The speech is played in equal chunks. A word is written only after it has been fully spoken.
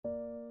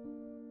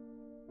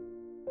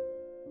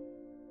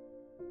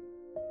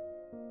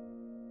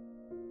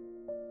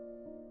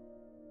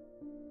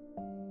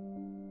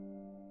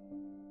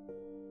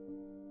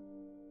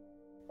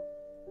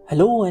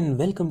Hello and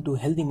welcome to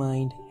Healthy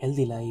Mind,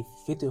 Healthy Life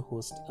with your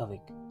host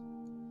Avik.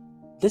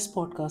 This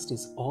podcast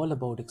is all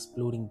about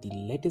exploring the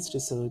latest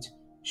research,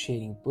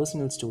 sharing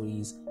personal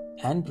stories,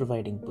 and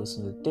providing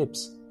personal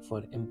tips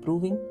for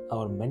improving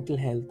our mental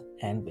health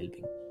and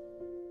well-being.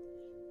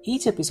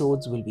 Each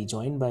episode will be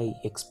joined by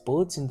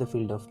experts in the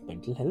field of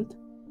mental health,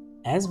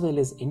 as well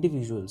as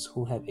individuals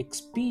who have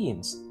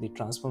experienced the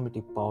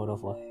transformative power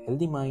of a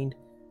healthy mind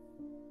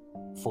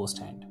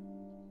firsthand.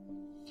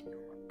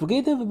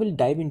 Together, we will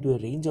dive into a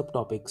range of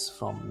topics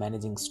from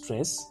managing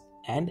stress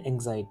and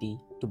anxiety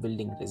to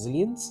building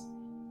resilience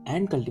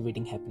and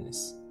cultivating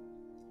happiness.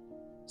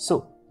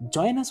 So,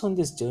 join us on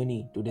this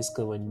journey to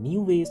discover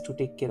new ways to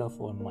take care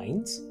of our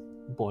minds,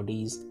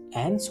 bodies,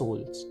 and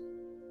souls.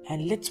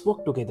 And let's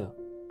work together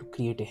to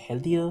create a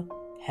healthier,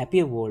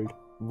 happier world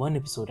one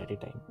episode at a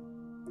time.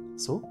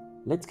 So,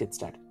 let's get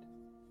started.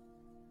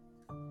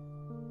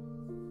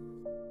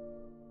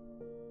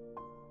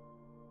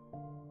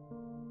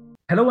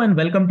 Hello and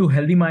welcome to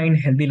Healthy Mind,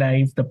 Healthy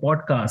Life, the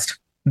podcast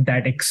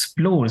that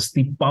explores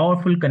the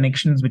powerful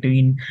connections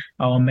between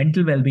our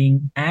mental well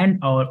being and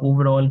our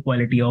overall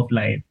quality of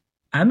life.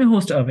 I'm your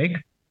host, Avik,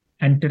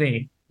 and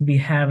today we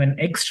have an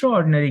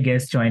extraordinary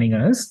guest joining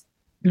us.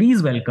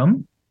 Please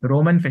welcome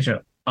Roman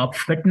Fisher,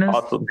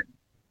 Awesome.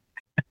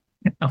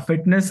 a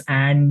fitness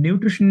and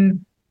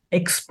nutrition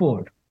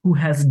expert who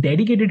has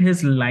dedicated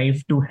his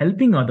life to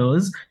helping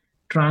others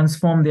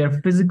transform their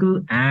physical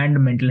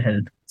and mental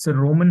health. So,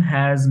 Roman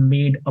has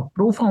made a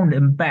profound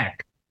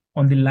impact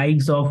on the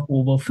lives of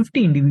over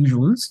 50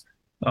 individuals,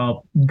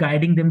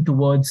 guiding them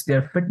towards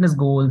their fitness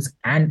goals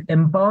and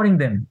empowering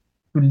them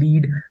to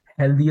lead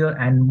healthier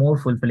and more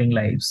fulfilling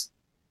lives.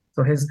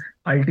 So, his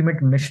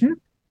ultimate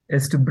mission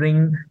is to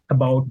bring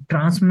about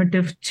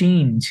transformative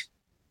change,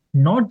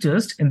 not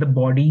just in the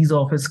bodies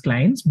of his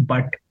clients,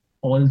 but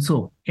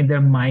also in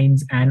their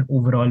minds and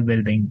overall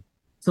well being.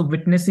 So,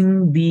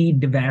 witnessing the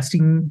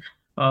devastating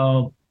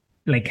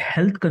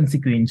health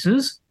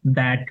consequences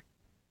that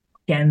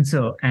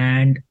cancer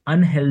and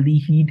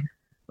unhealthy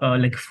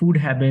food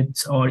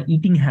habits or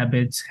eating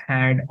habits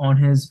had on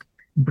his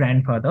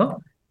grandfather,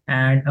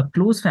 and a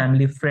close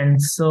family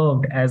friend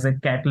served as a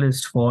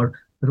catalyst for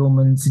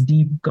Roman's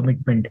deep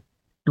commitment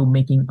to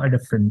making a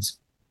difference.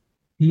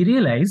 He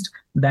realized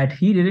that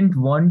he didn't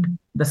want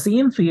the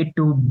same fate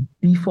to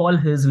befall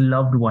his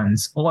loved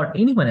ones or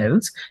anyone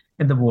else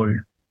in the world.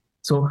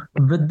 So,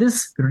 with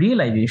this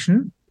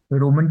realization,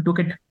 Roman took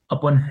it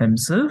upon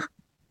himself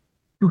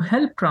to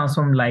help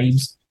transform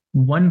lives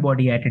one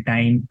body at a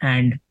time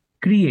and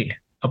create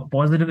a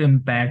positive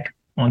impact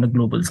on the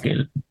global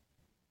scale.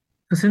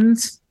 So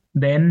since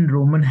then,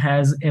 Roman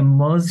has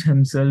immersed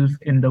himself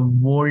in the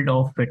world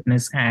of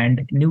fitness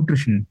and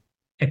nutrition,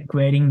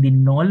 acquiring the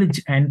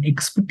knowledge and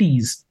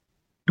expertise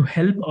to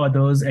help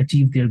others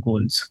achieve their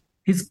goals.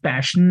 His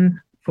passion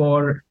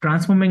for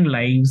transforming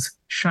lives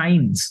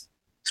shines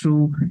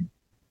through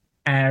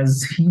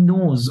as he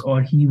knows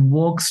or he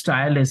works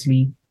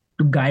tirelessly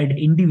to guide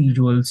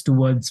individuals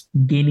towards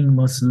gaining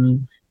muscle,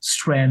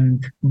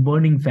 strength,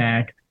 burning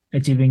fat,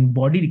 achieving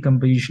body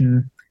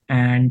recomposition,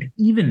 and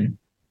even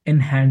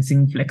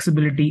enhancing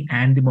flexibility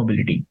and the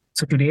mobility.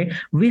 So today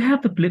we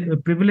have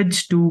the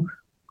privilege to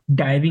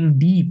diving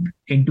deep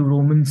into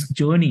Roman's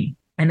journey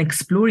and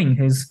exploring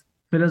his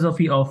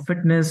philosophy of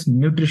fitness,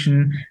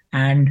 nutrition,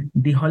 and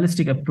the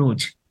holistic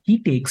approach he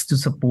takes to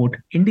support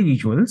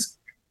individuals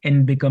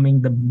in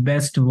becoming the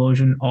best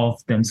version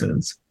of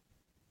themselves.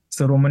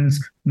 So, Roman's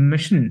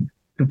mission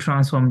to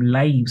transform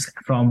lives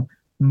from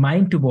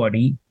mind to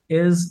body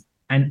is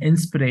an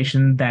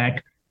inspiration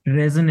that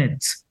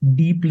resonates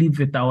deeply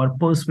with our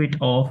pursuit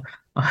of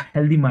a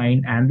healthy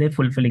mind and a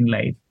fulfilling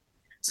life.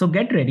 So,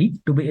 get ready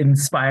to be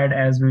inspired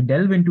as we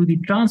delve into the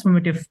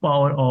transformative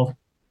power of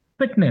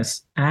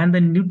fitness and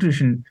the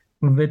nutrition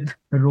with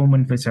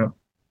Roman Fisher.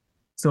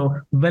 So,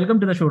 welcome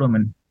to the show,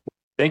 Roman.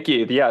 Thank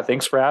you. Yeah,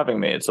 thanks for having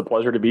me. It's a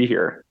pleasure to be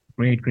here.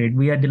 Great, great.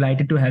 We are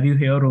delighted to have you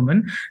here,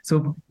 Roman.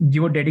 So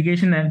your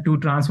dedication to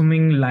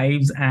transforming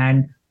lives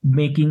and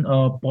making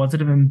a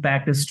positive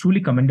impact is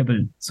truly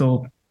commendable.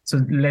 So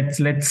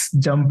let's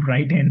jump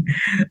right in.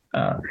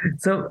 Uh,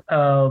 so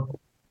uh,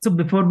 so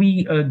before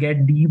we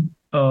get deep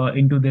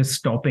into this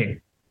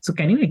topic, so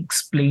can you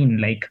explain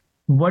like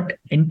what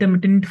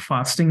intermittent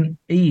fasting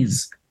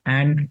is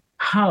and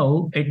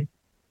how it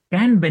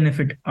can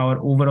benefit our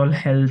overall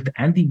health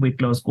and the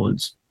weight loss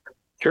goals?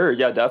 Sure.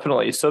 Yeah,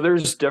 definitely. So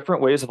there's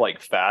different ways of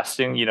like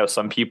fasting.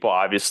 Some people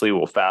obviously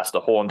will fast the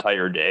whole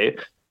entire day,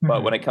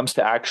 but when it comes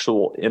to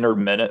actual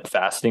intermittent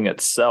fasting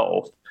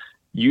itself,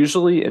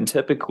 usually and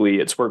typically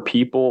it's where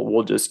people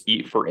will just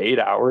eat for 8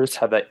 hours,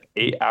 have that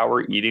 8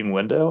 hour eating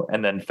window,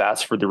 and then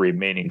fast for the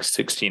remaining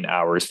 16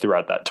 hours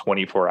throughout that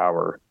 24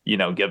 hour,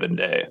 given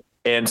day.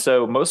 And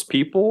so most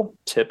people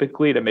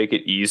typically, to make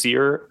it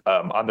easier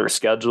on their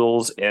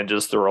schedules and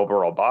just their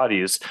overall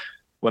bodies,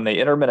 when they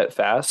intermittent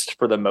fast,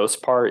 for the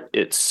most part,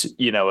 it's,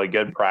 a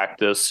good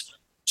practice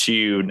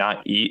to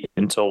not eat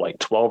until like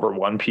 12 or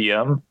 1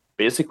 p.m.,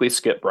 basically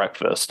skip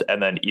breakfast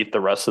and then eat the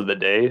rest of the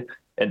day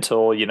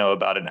until,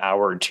 about an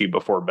hour or two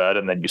before bed.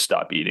 And then you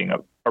stop eating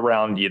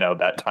around,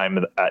 that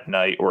time at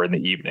night or in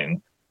the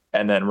evening,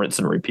 and then rinse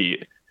and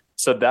repeat.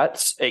 So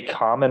that's a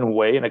common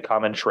way and a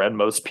common trend.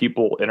 Most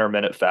people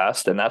intermittent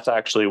fast. And that's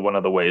actually one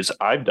of the ways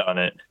I've done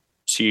it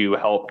to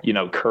help,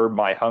 curb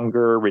my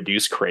hunger,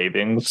 reduce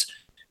cravings.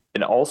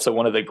 And also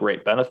one of the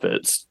great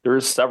benefits,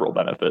 there's several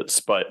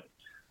benefits, but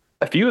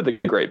a few of the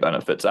great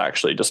benefits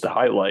actually, just to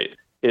highlight,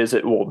 is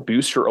it will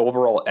boost your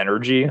overall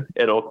energy.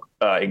 It'll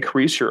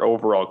increase your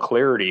overall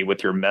clarity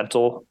with your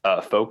mental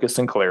focus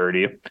and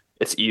clarity.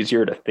 It's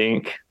easier to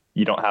think.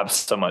 You don't have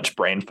so much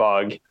brain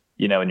fog,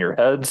 in your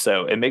head.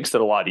 So it makes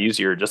it a lot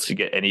easier just to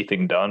get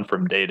anything done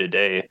from day to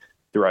day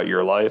throughout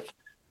your life.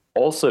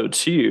 Also,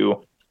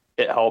 too,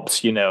 it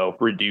helps,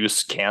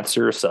 reduce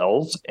cancer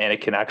cells, and it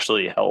can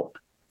actually help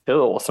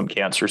kill some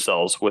cancer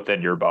cells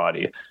within your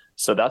body.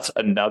 So that's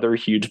another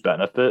huge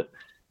benefit.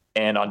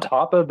 And on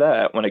top of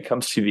that, when it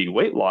comes to the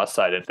weight loss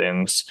side of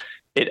things,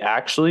 it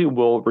actually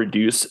will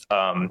reduce,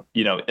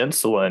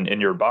 insulin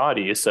in your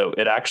body. So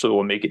it actually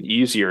will make it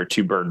easier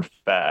to burn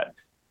fat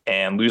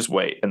and lose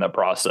weight in the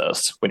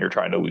process when you're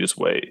trying to lose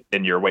weight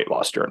in your weight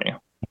loss journey.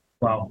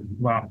 Wow,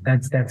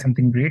 that's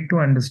something great to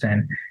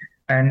understand.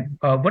 And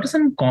what are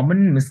some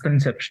common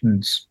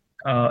misconceptions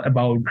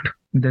about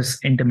this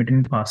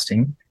intermittent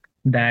fasting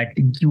that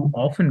you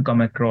often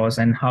come across,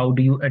 and how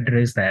do you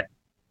address that?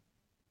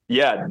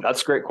 Yeah,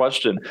 that's a great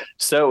question.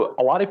 So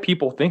a lot of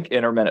people think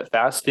intermittent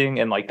fasting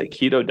and like the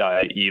keto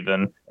diet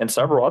even, and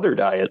several other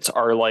diets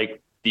are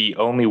like the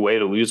only way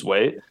to lose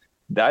weight.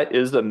 That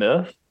is a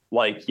myth.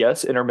 Like,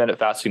 yes, intermittent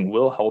fasting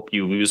will help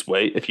you lose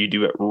weight if you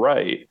do it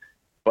right,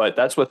 but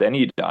that's with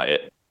any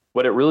diet.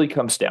 What it really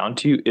comes down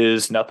to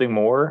is nothing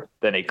more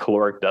than a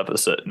caloric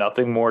deficit,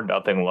 nothing more,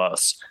 nothing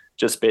less.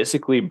 Just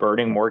basically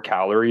burning more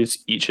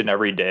calories each and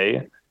every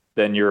day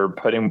than you're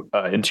putting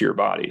into your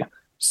body.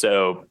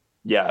 So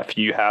yeah, if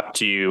you have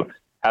to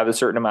have a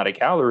certain amount of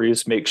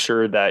calories, make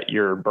sure that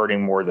you're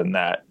burning more than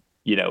that,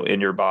 in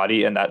your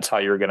body. And that's how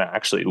you're going to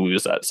actually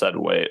lose that said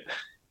weight.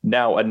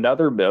 Now,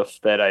 another myth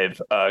that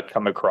I've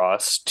come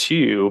across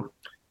too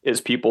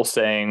is people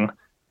saying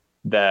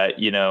that,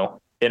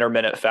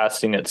 intermittent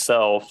fasting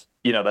itself,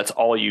 that's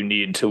all you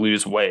need to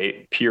lose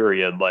weight,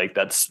 period. Like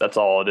that's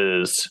all it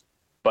is.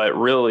 But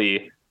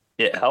really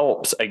it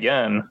helps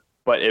again,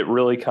 but it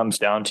really comes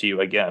down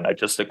to, again,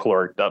 just a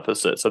caloric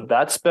deficit. So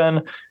that's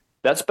been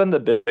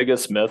the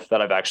biggest myth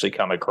that I've actually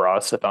come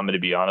across, if I'm going to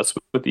be honest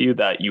with you,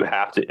 that you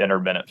have to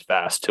intermittent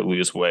fast to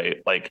lose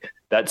weight. Like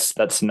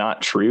that's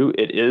not true.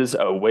 It is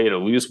a way to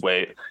lose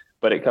weight,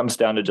 but it comes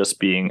down to just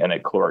being in a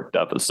caloric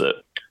deficit.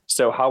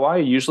 So how I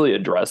usually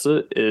address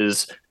it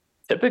is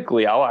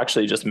typically I'll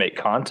actually just make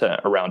content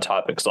around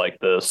topics like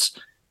this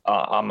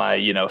on my,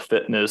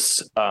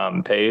 fitness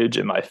page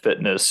and my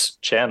fitness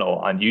channel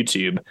on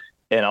YouTube.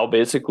 And I'll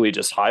basically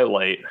just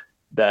highlight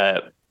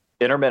that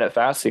intermittent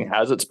fasting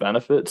has its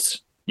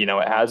benefits. It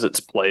has its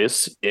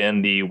place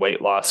in the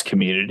weight loss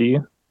community,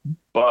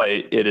 but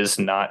it is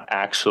not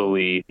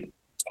actually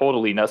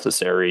totally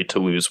necessary to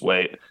lose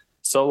weight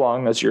so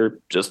long as you're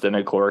just in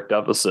a caloric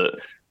deficit.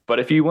 But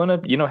if you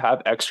want to,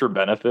 have extra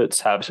benefits,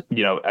 have,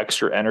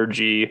 extra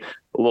energy,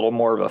 a little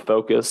more of a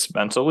focus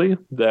mentally,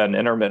 then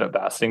intermittent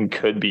fasting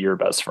could be your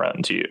best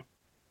friend to you.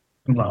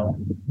 Wow,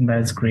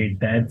 that's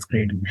great. That's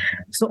great.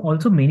 So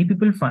also many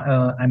people,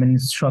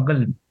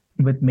 struggle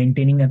with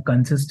maintaining a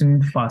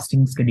consistent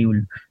fasting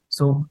schedule.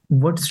 So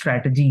what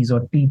strategies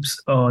or tips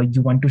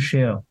you want to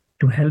share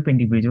to help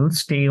individuals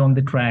stay on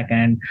the track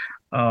and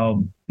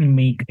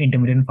make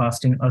intermittent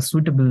fasting a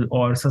suitable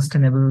or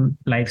sustainable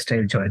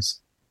lifestyle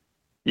choice?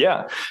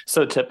 Yeah.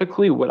 So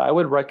typically what I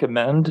would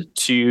recommend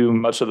to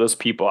much of those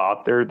people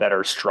out there that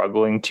are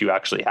struggling to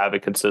actually have a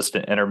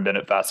consistent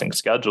intermittent fasting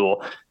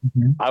schedule,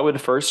 I would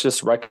first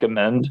just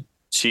recommend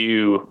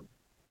to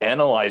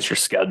analyze your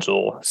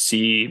schedule,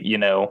 see,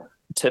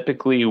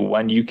 typically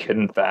when you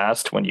can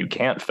fast, when you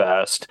can't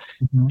fast,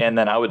 and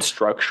then I would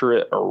structure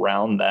it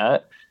around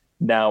that.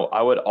 Now,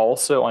 I would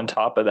also, on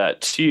top of that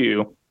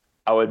too,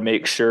 I would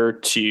make sure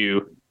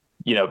to,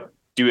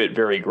 do it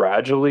very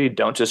gradually.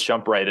 Don't just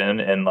jump right in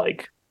and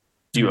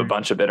do a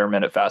bunch of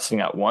intermittent fasting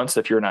at once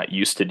if you're not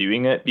used to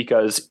doing it,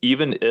 because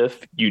even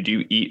if you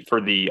do eat for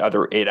the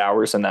other 8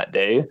 hours in that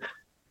day,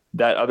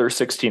 that other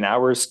 16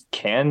 hours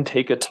can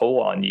take a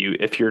toll on you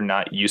if you're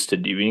not used to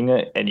doing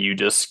it and you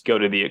just go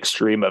to the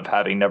extreme of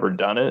having never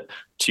done it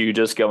to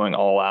just going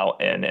all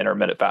out and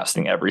intermittent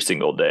fasting every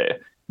single day.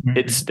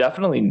 It's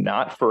definitely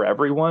not for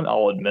everyone,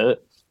 I'll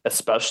admit,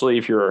 especially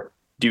if you're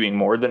doing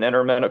more than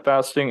intermittent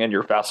fasting and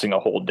you're fasting a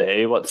whole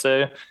day, let's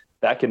say.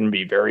 That can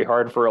be very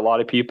hard for a lot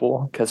of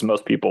people because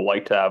most people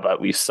like to have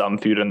at least some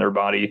food in their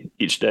body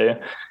each day.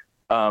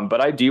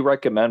 But I do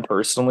recommend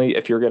personally,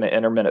 if you're going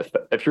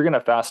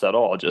to fast at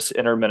all, just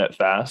intermittent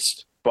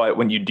fast. But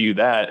when you do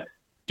that,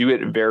 do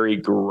it very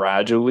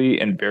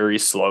gradually and very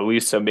slowly.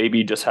 So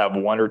maybe just have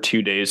 1 or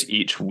 2 days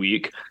each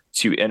week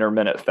to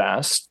intermittent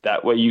fast.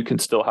 That way you can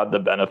still have the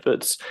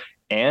benefits.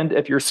 And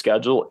if your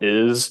schedule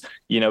is,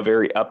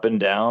 very up and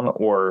down,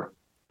 or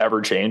ever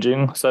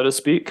changing, so to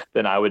speak,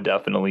 then I would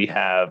definitely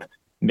have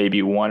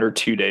maybe 1 or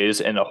 2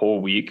 days in a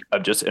whole week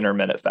of just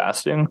intermittent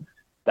fasting.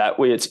 That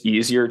way it's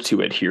easier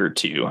to adhere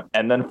to.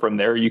 And then from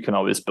there, you can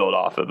always build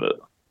off of it.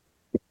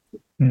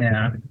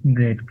 Yeah,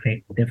 great,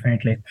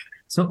 definitely.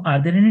 So,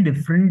 are there any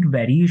different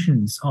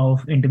variations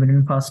of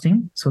intermittent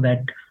fasting? So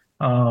that,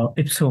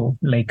 if so,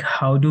 like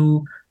how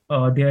do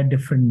they are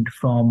different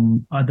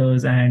from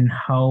others, and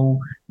how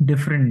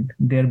different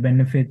their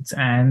benefits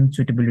and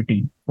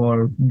suitability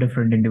for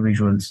different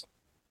individuals?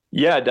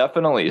 Yeah,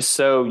 definitely.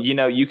 So,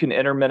 you can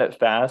intermittent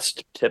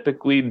fast.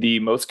 Typically, the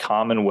most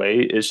common way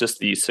is just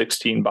the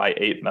 16 by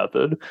 8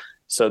 method.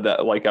 So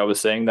that, like I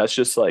was saying, that's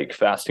just like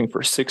fasting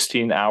for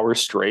 16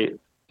 hours straight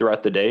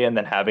throughout the day and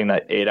then having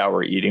that 8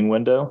 hour eating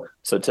window.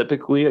 So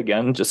typically,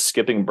 again, just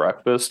skipping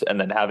breakfast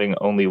and then having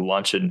only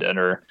lunch and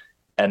dinner.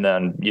 And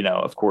then,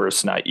 of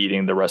course, not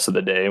eating the rest of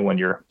the day when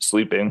you're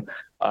sleeping.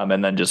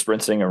 And then just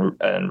rinsing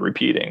and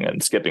repeating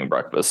and skipping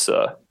breakfast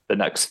the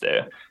next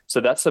day. So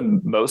that's the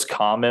most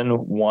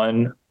common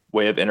one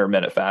way of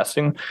intermittent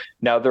fasting.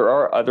 Now, there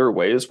are other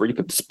ways where you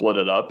could split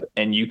it up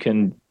and you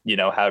can,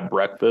 have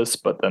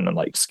breakfast, but then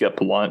like skip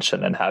lunch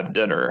and then have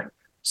dinner.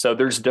 So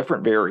there's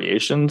different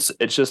variations.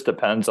 It just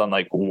depends on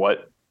like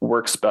what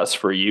works best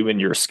for you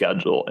and your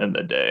schedule in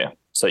the day.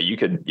 So you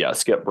could,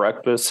 skip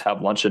breakfast,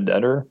 have lunch and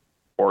dinner,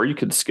 or you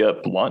could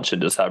skip lunch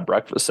and just have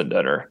breakfast and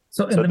dinner.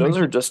 So, So those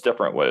are just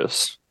different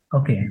ways.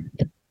 okay.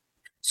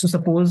 So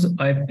suppose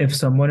if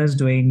someone is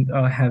doing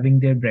having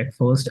their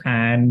breakfast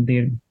and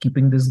they're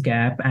keeping this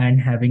gap and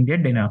having their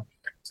dinner.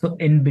 So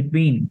in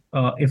between,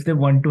 if they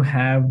want to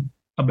have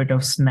a bit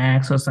of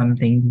snacks or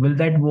something, will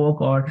that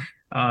work? Or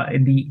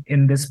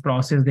in this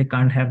process they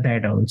can't have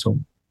that also?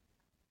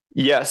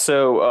 Yeah.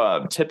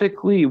 So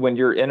typically, when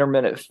you're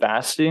intermittent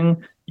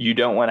fasting, you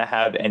don't want to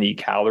have any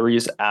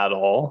calories at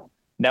all.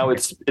 Now,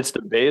 Okay. it's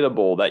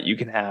debatable that you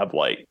can have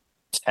like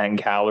 10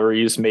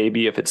 calories,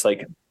 maybe if it's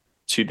like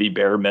to the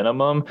bare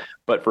minimum.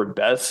 But for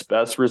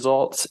best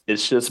results,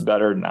 it's just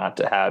better not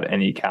to have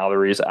any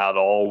calories at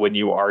all when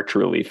you are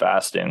truly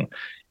fasting.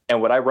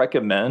 And what I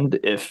recommend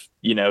if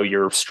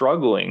you're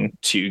struggling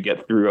to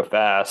get through a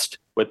fast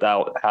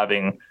without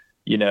having,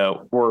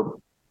 or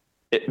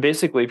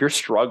basically if you're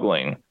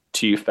struggling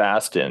to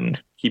fast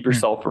and keep Mm.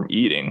 yourself from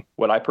eating,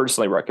 what I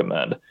personally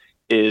recommend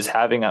is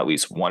having at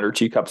least 1 or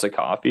 2 cups of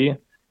coffee.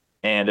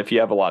 And if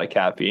you have a lot of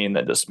caffeine,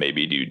 then just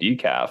maybe do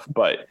decaf.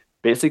 But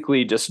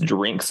basically, just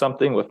drink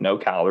something with no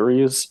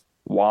calories,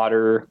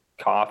 water,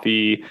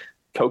 coffee,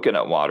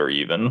 coconut water,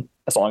 even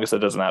as long as it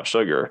doesn't have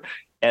sugar.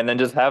 And then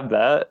just have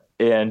that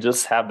and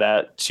just have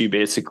that to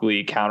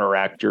basically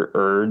counteract your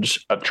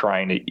urge of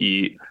trying to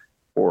eat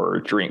or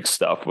drink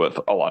stuff with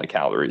a lot of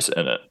calories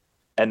in it.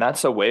 And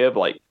that's a way of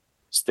like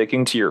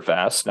sticking to your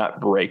fast, not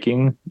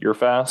breaking your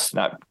fast,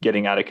 not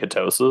getting out of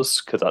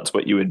ketosis, because that's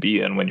what you would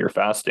be in when you're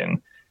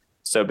fasting.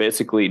 So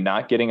basically,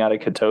 not getting out of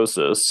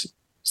ketosis,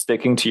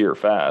 sticking to your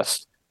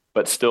fast,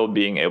 but still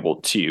being able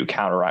to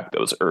counteract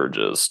those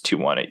urges to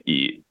want to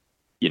eat,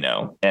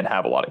 and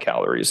have a lot of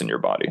calories in your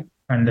body.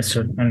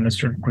 Understood.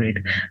 Great.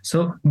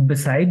 So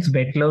besides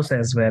weight loss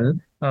as well,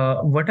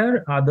 what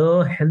are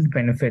other health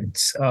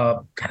benefits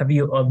have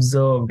you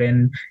observed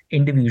in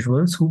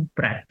individuals who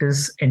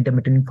practice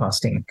intermittent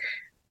fasting?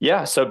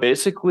 Yeah. So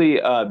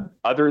basically,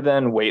 other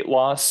than weight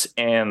loss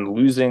and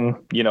losing,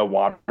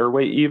 water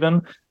weight,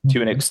 even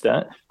to an Mhm.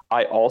 extent,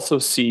 I also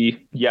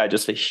see,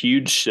 just a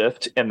huge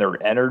shift in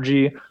their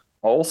energy.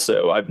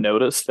 Also, I've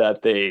noticed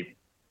that they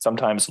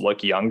sometimes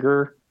look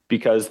younger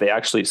because they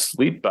actually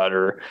sleep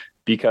better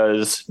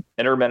because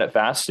intermittent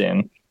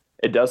fasting,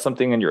 it does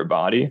something in your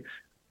body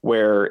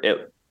where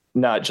it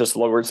not just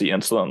lowers the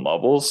insulin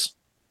levels,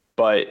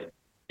 but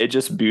it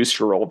just boosts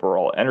your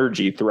overall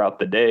energy throughout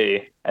the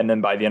day. And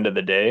then by the end of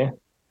the day,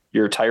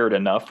 you're tired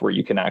enough where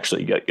you can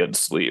actually get good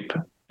sleep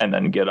and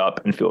then get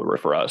up and feel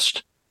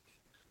refreshed.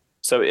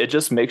 So it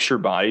just makes your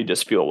body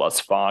just feel less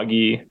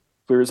foggy,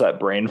 clears that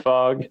brain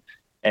fog.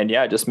 And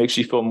yeah, it just makes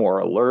you feel more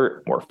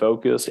alert, more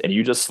focused, and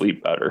you just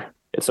sleep better.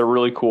 It's a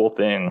really cool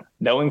thing,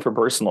 knowing from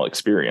personal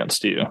experience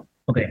too.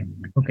 Okay,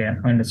 okay,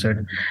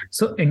 understood.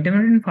 So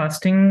intermittent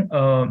fasting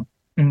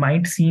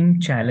might seem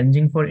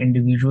challenging for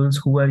individuals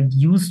who are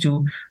used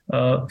to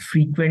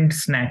frequent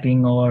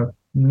snacking or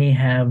may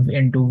have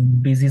into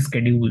busy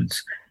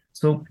schedules.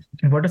 So,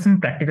 what are some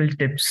practical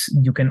tips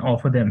you can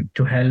offer them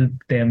to help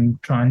them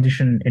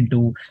transition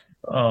into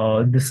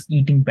this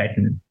eating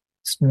pattern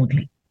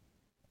smoothly?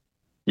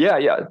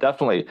 Yeah,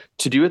 definitely.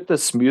 To do it the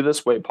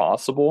smoothest way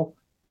possible,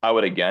 I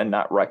would again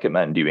not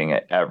recommend doing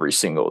it every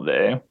single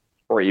day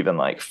or even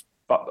like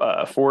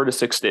 4 to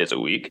 6 days a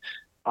week.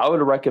 I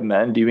would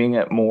recommend doing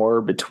it more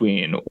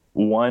between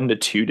 1 to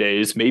 2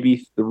 days,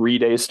 maybe 3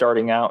 days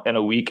starting out in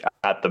a week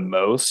at the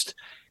most.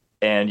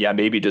 And yeah,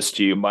 maybe just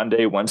do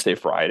Monday, Wednesday,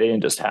 Friday,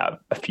 and just have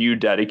a few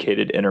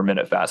dedicated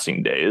intermittent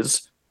fasting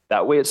days.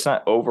 That way, it's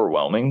not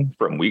overwhelming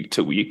from week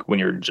to week when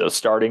you're just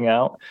starting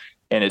out.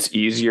 And it's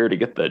easier to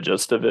get the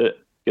gist of it,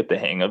 get the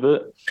hang of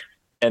it.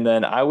 And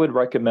then I would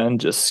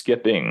recommend just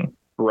skipping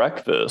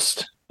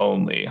breakfast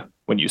only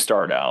when you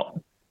start out.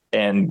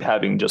 and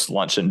having just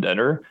lunch and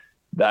dinner.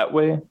 That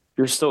way,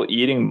 you're still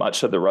eating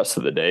much of the rest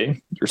of the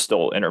day. You're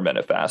still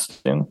intermittent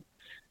fasting.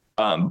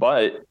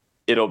 But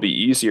it'll be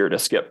easier to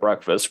skip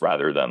breakfast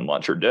rather than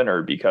lunch or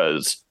dinner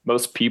because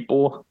most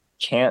people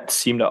can't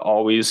seem to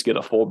always get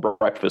a full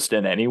breakfast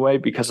in anyway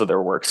because of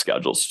their work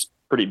schedules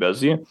pretty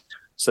busy.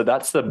 So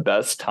that's the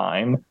best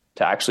time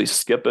to actually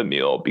skip a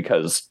meal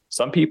because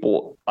some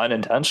people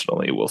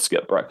unintentionally will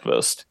skip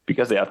breakfast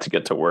because they have to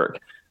get to work.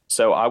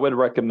 So I would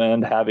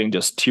recommend having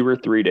just 2 or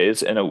 3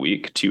 days in a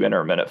week to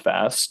intermittent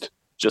fast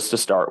just to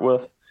start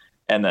with,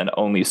 and then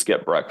only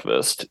skip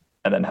breakfast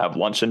and then have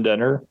lunch and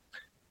dinner,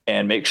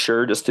 and make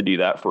sure just to do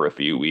that for a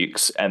few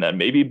weeks and then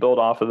maybe build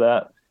off of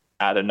that,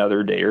 add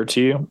another day or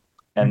two,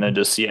 and then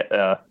just see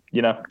it,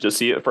 just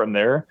see it from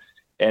there,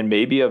 and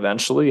maybe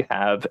eventually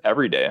have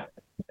every day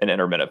an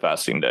intermittent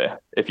fasting day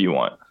if you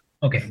want.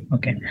 Okay,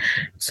 okay.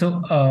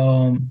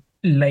 So,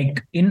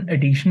 like in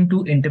addition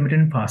to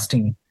intermittent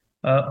fasting,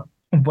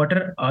 what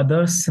are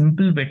other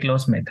simple weight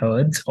loss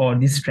methods or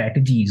the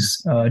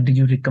strategies do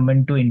you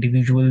recommend to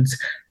individuals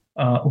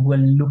who are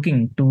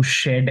looking to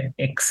shed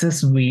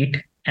excess weight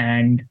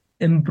and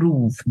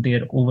improve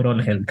their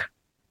overall health?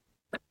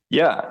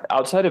 Yeah,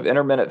 outside of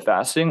intermittent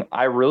fasting,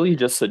 I really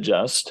just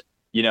suggest,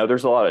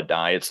 there's a lot of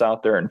diets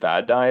out there and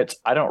fad diets.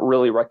 I don't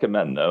really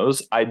recommend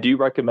those. I do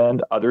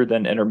recommend, other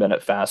than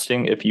intermittent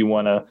fasting, if you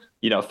want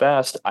to,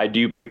 fast, I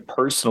do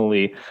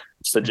personally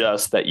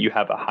suggest that you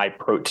have a high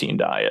protein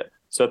diet.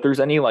 So if there's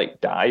any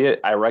like diet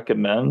I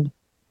recommend,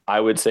 I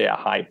would say a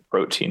high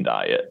protein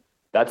diet.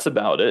 That's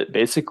about it.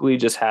 Basically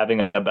just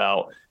having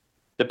about,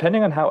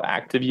 depending on how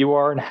active you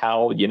are and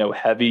how,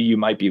 heavy you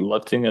might be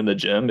lifting in the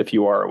gym if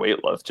you are a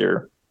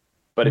weightlifter.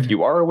 But if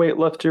you are a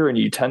weightlifter and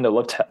you tend to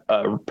lift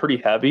pretty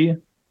heavy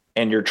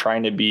and you're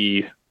trying to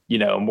be,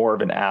 more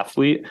of an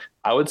athlete,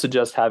 I would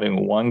suggest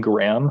having 1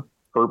 gram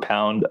per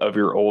pound of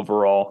your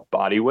overall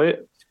body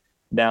weight.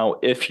 Now,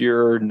 if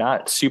you're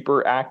not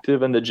super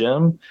active in the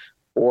gym,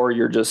 or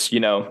you're just,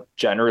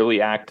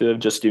 generally active,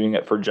 just doing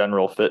it for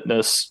general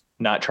fitness,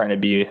 not trying to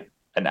be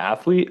an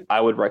athlete,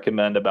 I would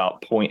recommend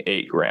about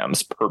 0.8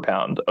 grams per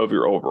pound of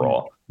your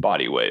overall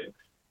body weight.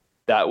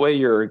 That way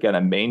you're going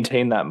to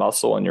maintain that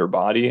muscle in your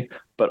body,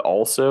 but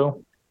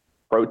also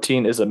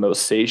protein is the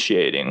most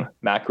satiating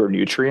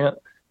macronutrient.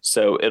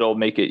 So it'll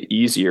make it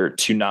easier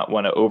to not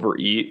want to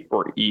overeat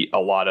or eat a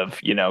lot of,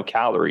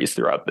 calories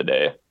throughout the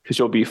day because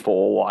you'll be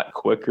full a lot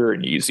quicker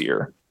and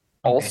easier.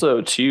 Okay.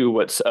 Also, too,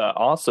 what's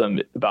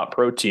awesome about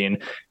protein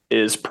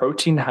is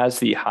protein has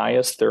the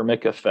highest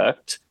thermic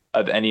effect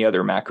of any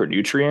other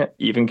macronutrient,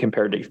 even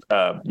compared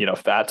to,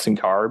 fats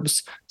and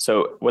carbs.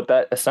 So what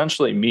that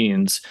essentially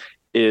means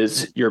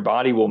is your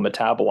body will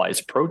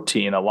metabolize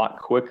protein a lot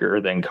quicker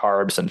than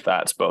carbs and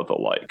fats both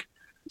alike.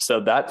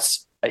 So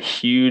that's a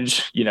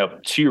huge,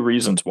 2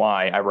 reasons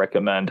why I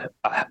recommend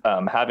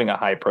having a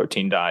high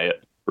protein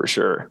diet for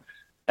sure.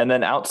 And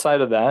then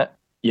outside of that,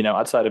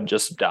 outside of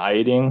just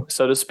dieting,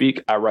 so to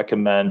speak, I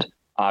recommend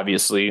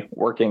obviously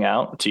working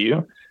out to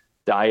you.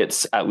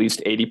 Diet's at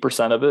least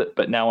 80% of it.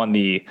 But now on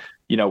the,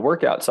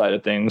 workout side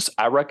of things,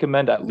 I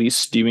recommend at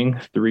least doing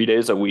 3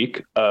 days a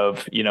week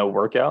of,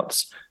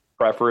 workouts,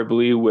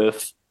 preferably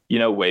with,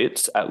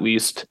 weights, at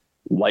least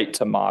light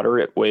to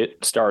moderate weight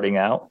starting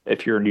out.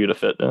 If you're new to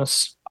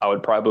fitness, I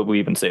would probably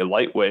even say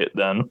lightweight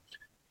then.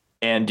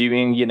 And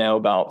doing,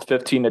 about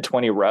 15 to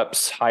 20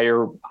 reps,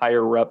 higher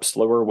reps,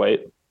 lower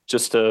weight,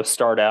 just to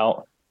start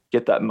out,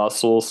 get that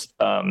muscles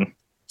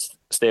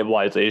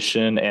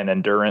stabilization and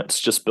endurance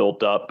just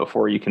built up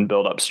before you can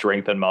build up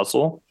strength and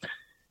muscle.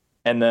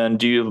 And then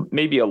do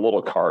maybe a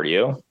little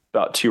cardio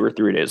about 2 or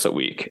 3 days a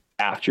week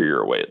after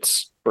your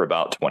weights for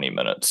about 20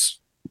 minutes,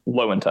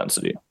 low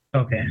intensity.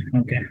 Okay,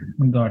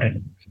 got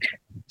it.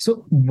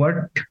 So what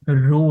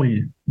role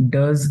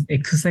does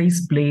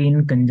exercise play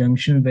in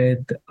conjunction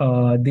with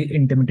the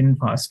intermittent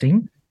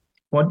fasting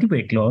for the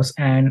weight loss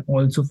and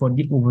also for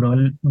the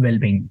overall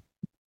well-being?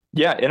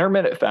 Yeah,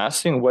 intermittent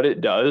fasting, what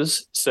it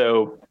does,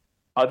 so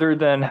other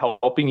than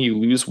helping you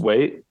lose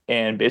weight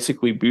and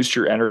basically boost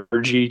your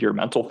energy, your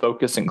mental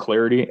focus and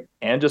clarity,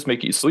 and just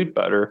make you sleep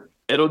better,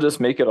 it'll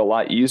just make it a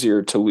lot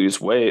easier to lose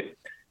weight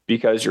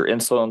because your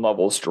insulin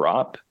levels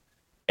drop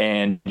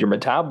and your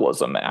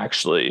metabolism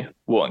actually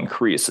will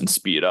increase and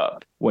speed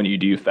up when you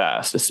do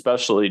fast,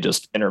 especially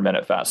just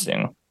intermittent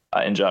fasting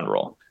in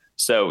general.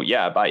 So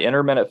yeah, by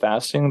intermittent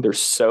fasting, there's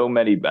so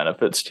many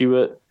benefits to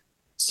it.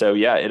 So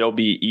yeah, it'll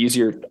be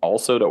easier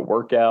also to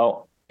work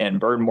out and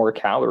burn more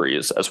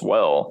calories as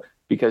well,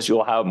 because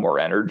you'll have more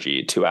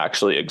energy to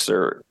actually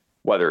exert,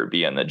 whether it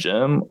be in the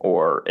gym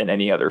or in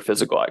any other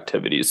physical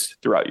activities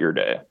throughout your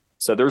day.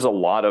 So there's a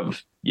lot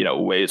of,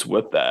 ways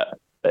with that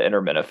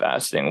intermittent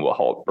fasting will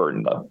help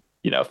burn the,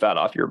 fat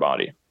off your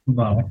body.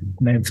 Wow,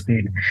 that's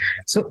great.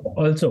 So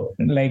also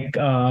I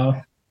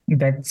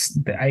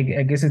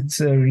guess it's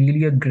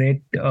really a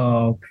great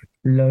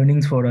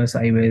learnings for us,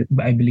 I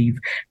believe.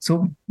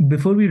 So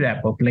before we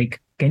wrap up,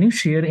 can you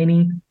share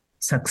any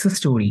success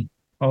story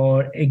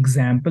or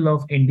example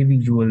of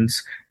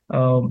individuals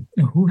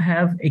who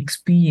have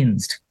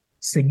experienced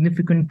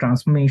significant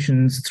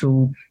transformations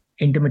through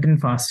intermittent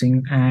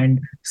fasting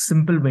and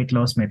simple weight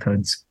loss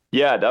methods.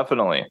 Yeah,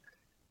 definitely.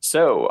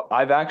 So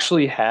I've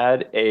actually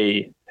had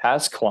a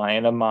past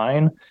client of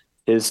mine.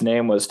 His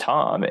name was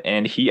Tom,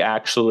 and he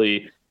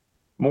actually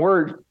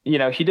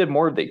he did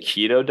more of the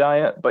keto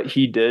diet, but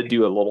he did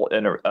do a little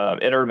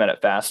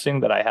intermittent fasting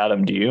that I had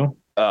him do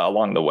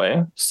along the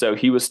way. So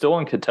he was still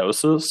in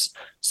ketosis.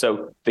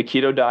 So the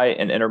keto diet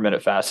and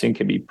intermittent fasting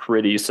can be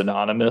pretty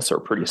synonymous or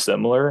pretty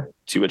similar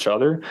to each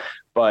other.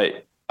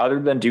 But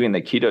other than doing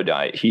the keto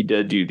diet, he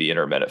did do the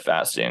intermittent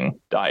fasting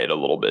diet a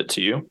little bit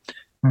too.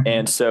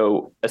 And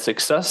so a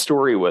success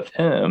story with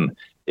him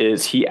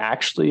is he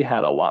actually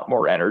had a lot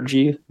more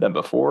energy than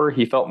before.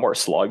 He felt more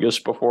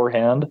sluggish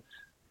beforehand.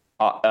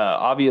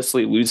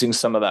 Obviously, losing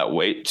some of that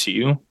weight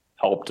too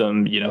helped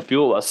him,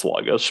 feel less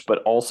sluggish, but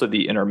also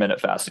the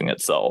intermittent fasting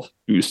itself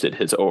boosted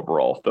his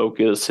overall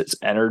focus, his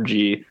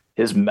energy,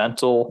 his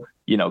mental,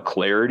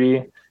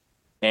 clarity.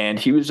 And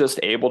he was just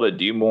able to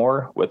do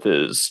more with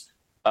his,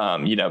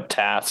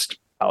 tasks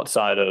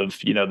outside of,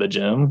 the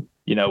gym,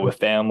 with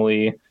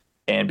family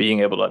and being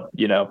able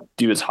to,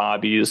 do his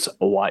hobbies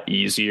a lot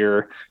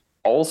easier.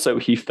 Also,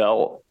 he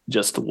felt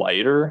just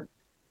lighter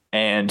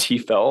and he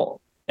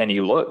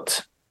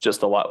looked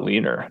just a lot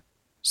leaner.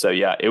 So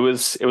yeah, it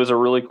was a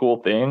really cool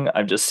thing.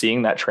 I'm just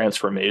seeing that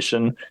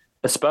transformation,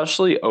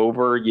 especially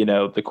over,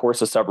 the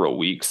course of several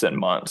weeks and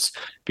months,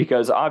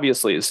 because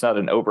obviously it's not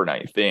an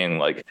overnight thing.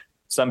 Like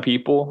some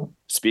people,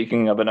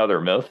 speaking of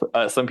another myth,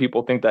 some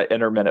people think that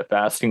intermittent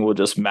fasting will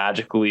just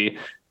magically,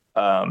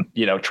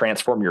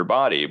 transform your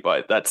body,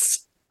 but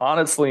that's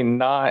honestly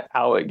not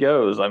how it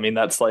goes. I mean,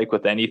 that's like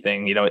with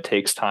anything, it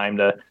takes time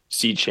to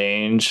see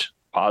change,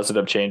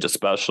 positive change,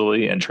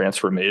 especially, and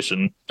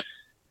transformation.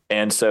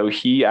 And so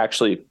he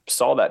actually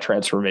saw that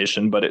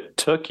transformation, but it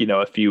took,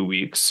 a few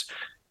weeks.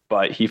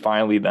 But he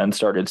finally then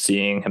started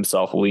seeing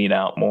himself lean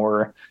out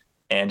more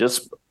and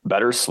just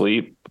better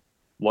sleep,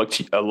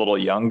 looked a little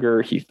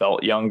younger. He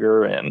felt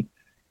younger. And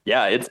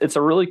yeah, it's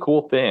a really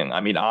cool thing.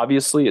 I mean,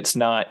 obviously, it's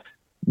not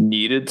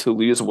needed to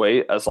lose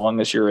weight as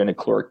long as you're in a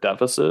caloric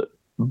deficit,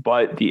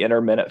 but the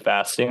intermittent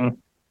fasting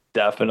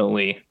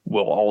definitely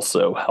will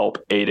also help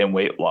aid in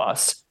weight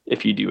loss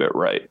if you do it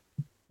right.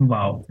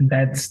 Wow,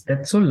 that's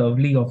so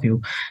lovely of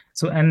you.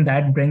 So, and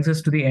that brings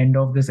us to the end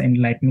of this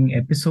enlightening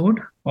episode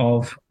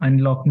of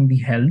Unlocking the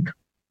Health,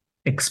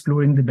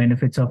 exploring the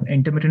benefits of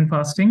intermittent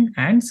fasting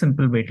and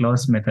simple weight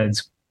loss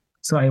methods.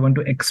 So, I want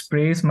to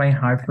express my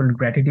heartfelt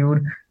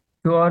gratitude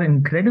to our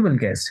incredible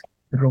guest,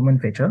 Roman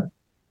Fetcher.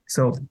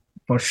 So,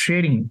 for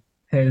sharing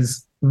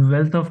his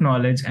wealth of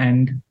knowledge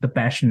and the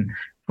passion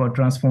for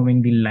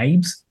transforming the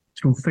lives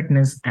through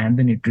fitness and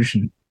the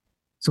nutrition.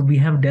 So we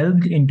have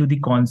delved into the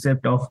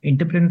concept of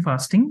intermittent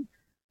fasting,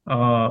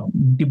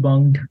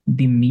 debunked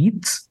the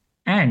myths,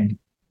 and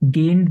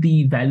gained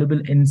the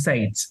valuable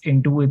insights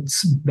into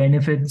its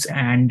benefits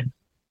and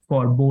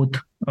for both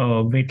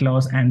weight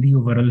loss and the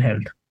overall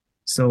health.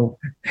 So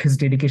his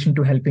dedication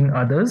to helping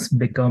others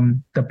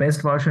become the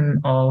best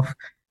version of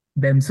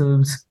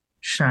themselves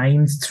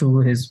shines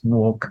through his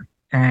work,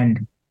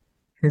 and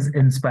his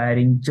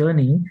inspiring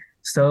journey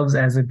serves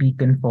as a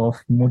beacon of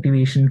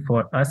motivation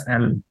for us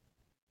all.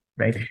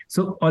 Right.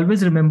 So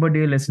always remember,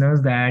 dear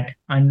listeners, that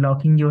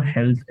unlocking your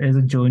health is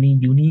a journey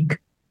unique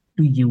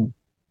to you.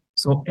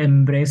 So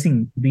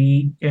embracing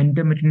the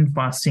intermittent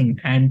fasting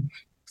and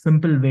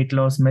simple weight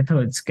loss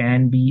methods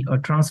can be a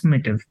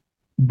transformative,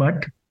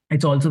 but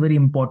it's also very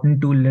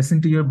important to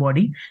listen to your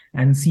body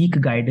and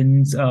seek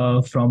guidance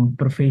from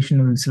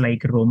professionals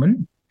like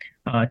Roman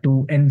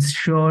to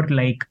ensure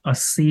like a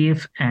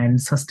safe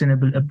and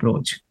sustainable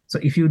approach. So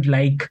if you'd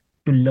like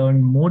to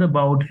learn more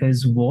about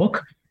his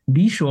work,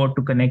 be sure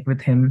to connect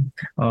with him.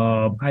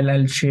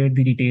 I'll share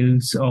the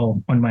details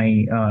on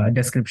my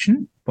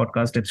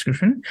podcast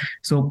description.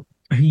 So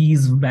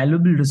he's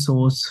valuable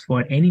resource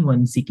for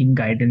anyone seeking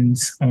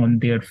guidance on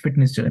their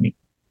fitness journey.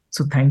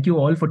 So thank you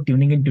all for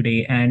tuning in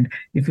today. And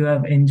if you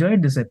have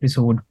enjoyed this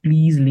episode,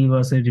 please leave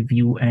us a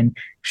review and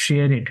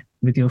share it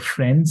with your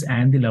friends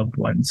and the loved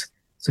ones.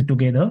 So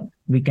together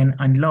we can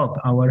unlock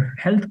our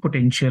health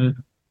potential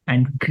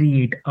and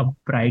create a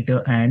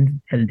brighter and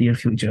healthier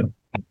future.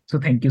 So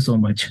thank you so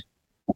much.